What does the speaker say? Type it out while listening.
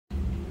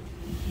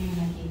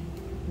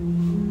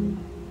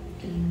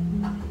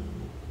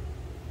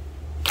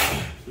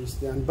This is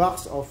the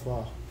unbox of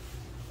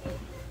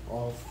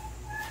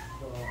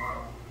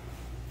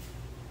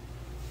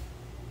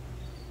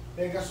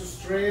Pegasus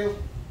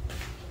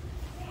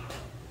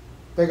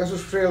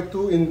Trail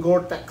 2 in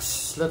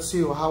Gore-Tex. Let's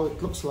see how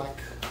it looks like.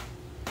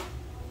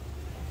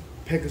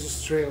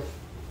 Pegasus Trail.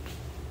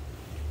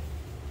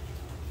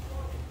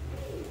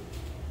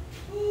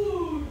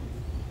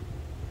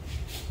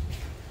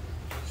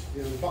 The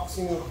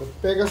unboxing of the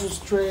Pegasus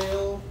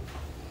Trail.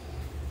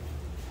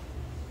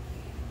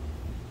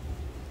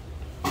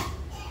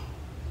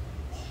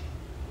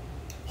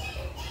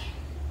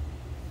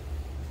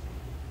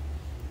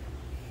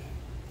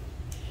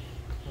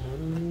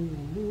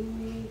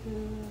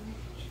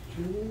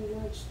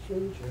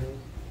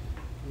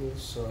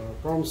 Yes,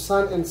 from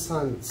Sun and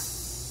Sons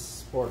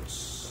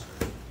Sports.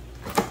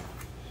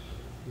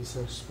 These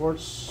are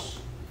sports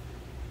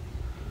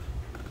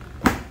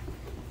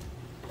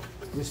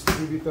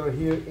distributor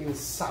here in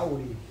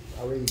Saudi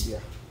Arabia.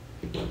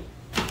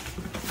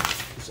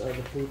 These are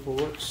the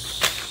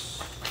paperworks,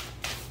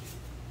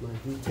 my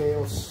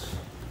details.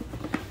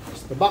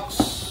 It's the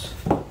box.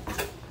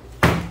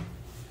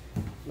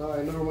 Now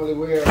I normally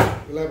wear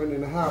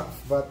 11.5,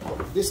 but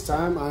this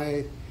time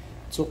I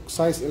took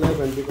size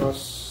 11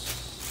 because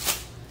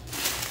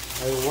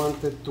I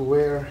wanted to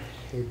wear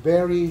a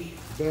very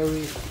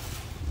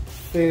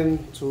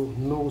thin to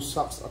no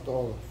socks at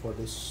all for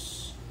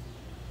this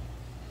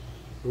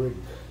rig.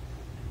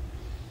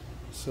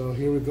 So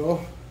here we go.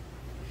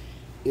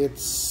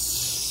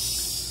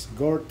 It's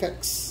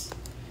Gore-Tex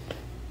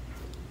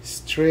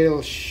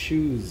trail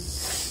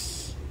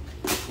shoes.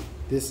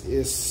 This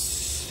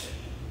is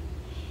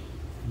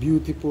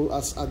beautiful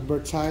as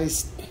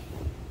advertised.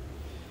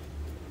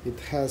 It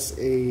has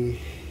a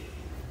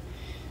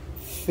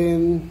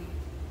thin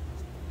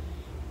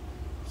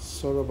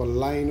sort of a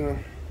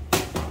liner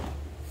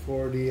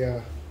for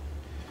the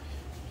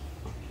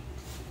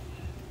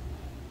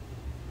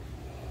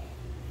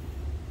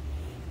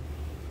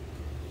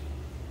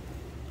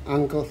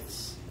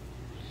ankles,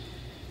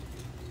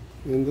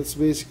 and that's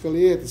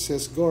basically it. It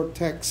says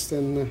Gore-Tex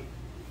and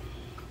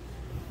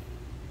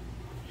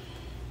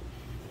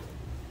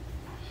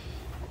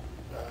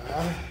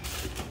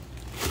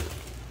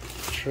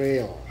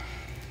trail,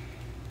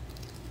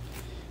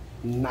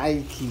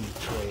 Nike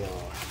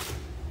trail.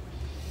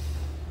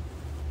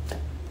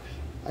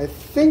 I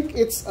think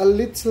it's a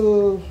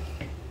little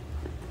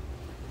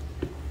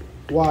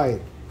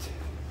wide,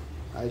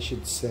 I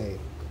should say.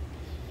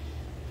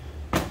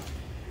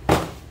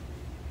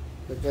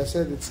 Like I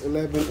said, it's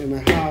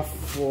 11.5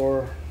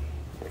 for.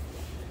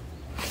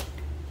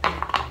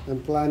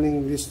 I'm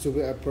planning this to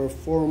be a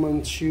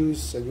performance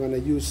shoes. I'm gonna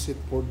use it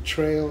for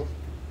trail,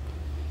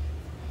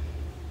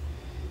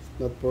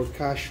 not for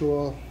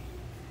casual.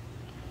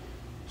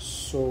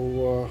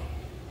 So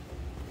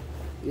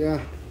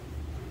yeah,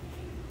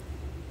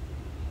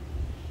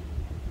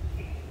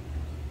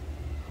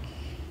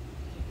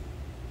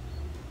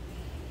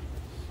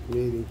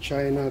 made in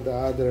China. The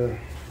other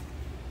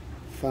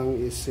thing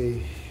is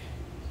a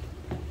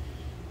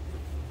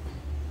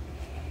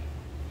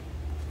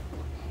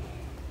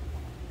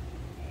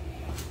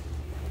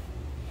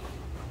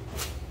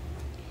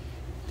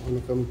I'm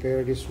gonna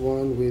compare this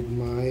one with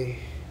my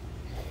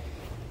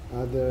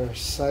other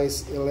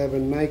size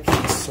 11 Nike,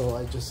 so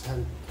I just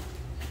had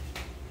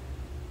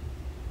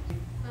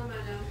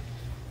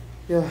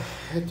yeah,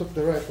 I took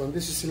the right one.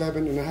 This is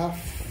 11.5,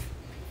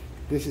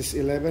 this is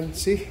 11.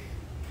 See,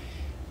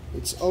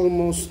 it's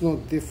almost no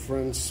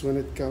difference when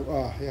it comes.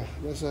 Yeah,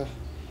 there's a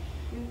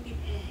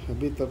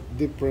bit of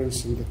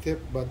difference in the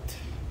tip, but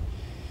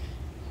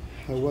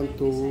I don't want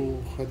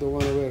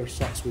to wear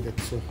socks with it,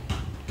 so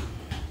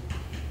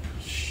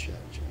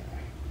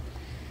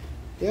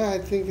yeah, I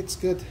think it's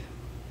good,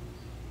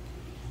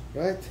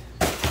 right?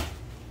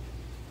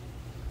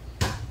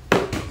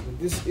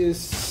 This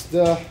is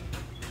the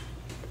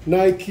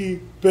Nike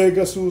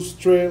Pegasus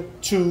Trail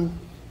 2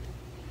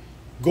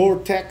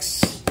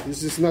 Gore-Tex.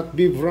 This is not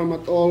Vibram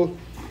at all.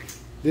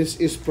 This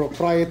is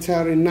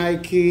proprietary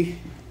Nike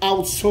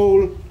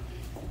outsole.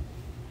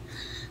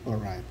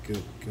 Alright,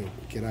 good.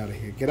 Get out of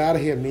here. Get out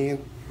of here, man.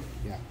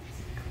 Yeah.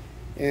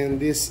 And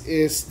this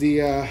is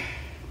the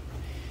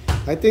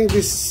I think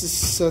this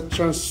is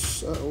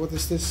what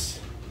is this?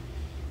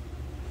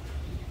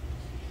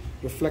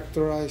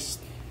 Reflectorized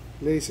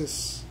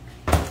laces,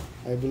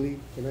 I believe.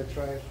 Can I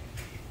try it?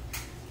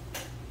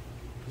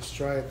 Just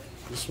try it.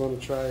 Just want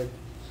to try it.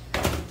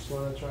 Just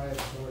want to try it.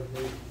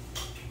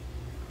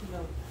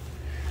 No.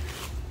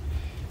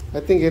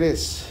 I think it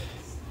is.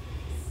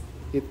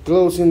 It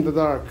glows in the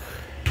dark,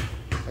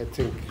 I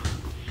think.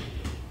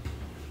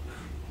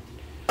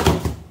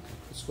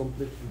 It's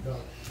completely dark.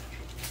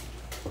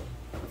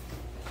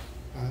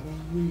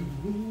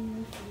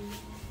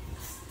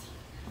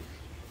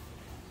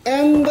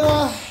 And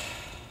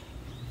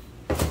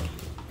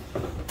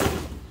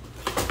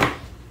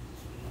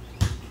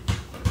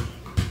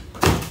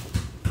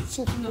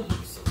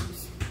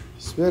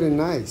it's very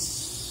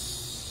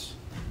nice.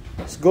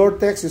 It's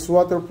Gore-Tex is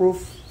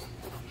waterproof.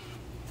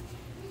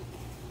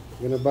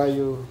 I'm gonna buy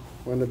you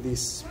one of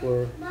these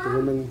for the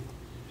women.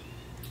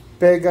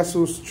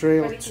 Pegasus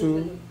Trail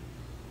 2.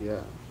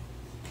 Yeah.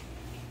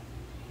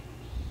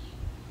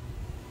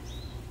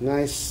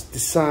 Nice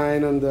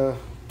design on the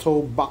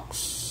toe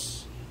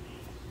box.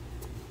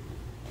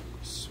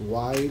 It's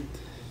wide.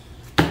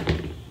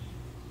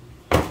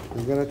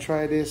 I'm gonna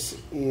try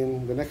this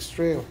in the next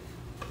trail.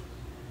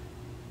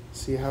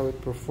 See how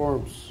it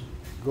performs.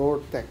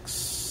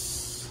 Gore-Tex.